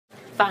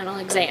final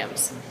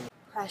exams.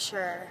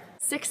 Pressure.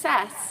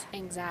 Success.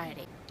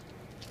 Anxiety.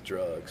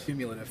 Drugs.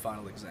 Cumulative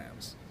final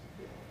exams.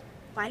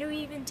 Why do we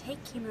even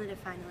take cumulative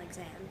final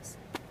exams?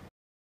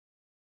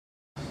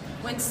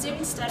 When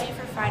students study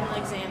for final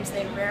exams,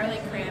 they rarely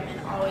cram and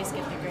always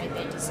get the grade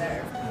they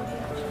deserve.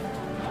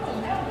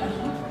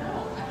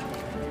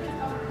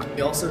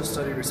 We also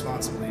study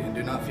responsibly and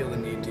do not feel the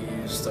need to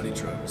use study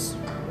drugs.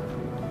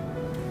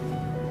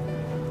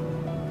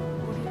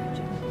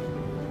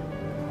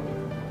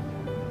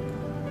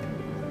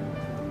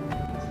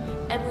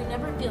 And we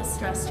never feel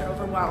stressed or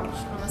overwhelmed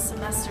from a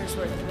semester's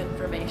worth of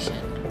information.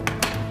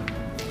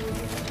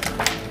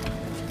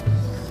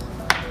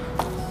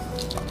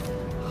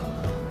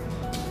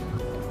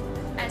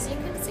 As you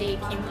can see,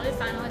 cumulative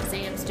final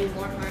exams do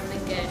more harm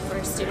than good for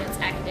a student's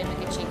academic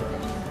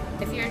achievement.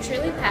 If you're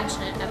truly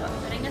passionate about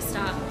putting a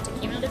stop to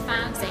cumulative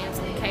final exams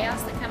and the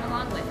chaos that come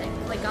along with it,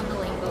 click on the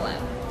link below.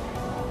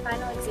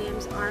 Final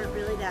exams aren't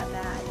really that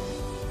bad,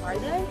 are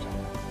they?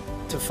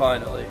 To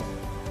finally.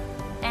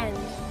 And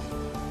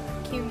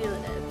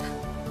cumulative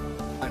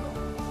Final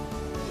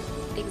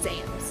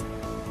Exams.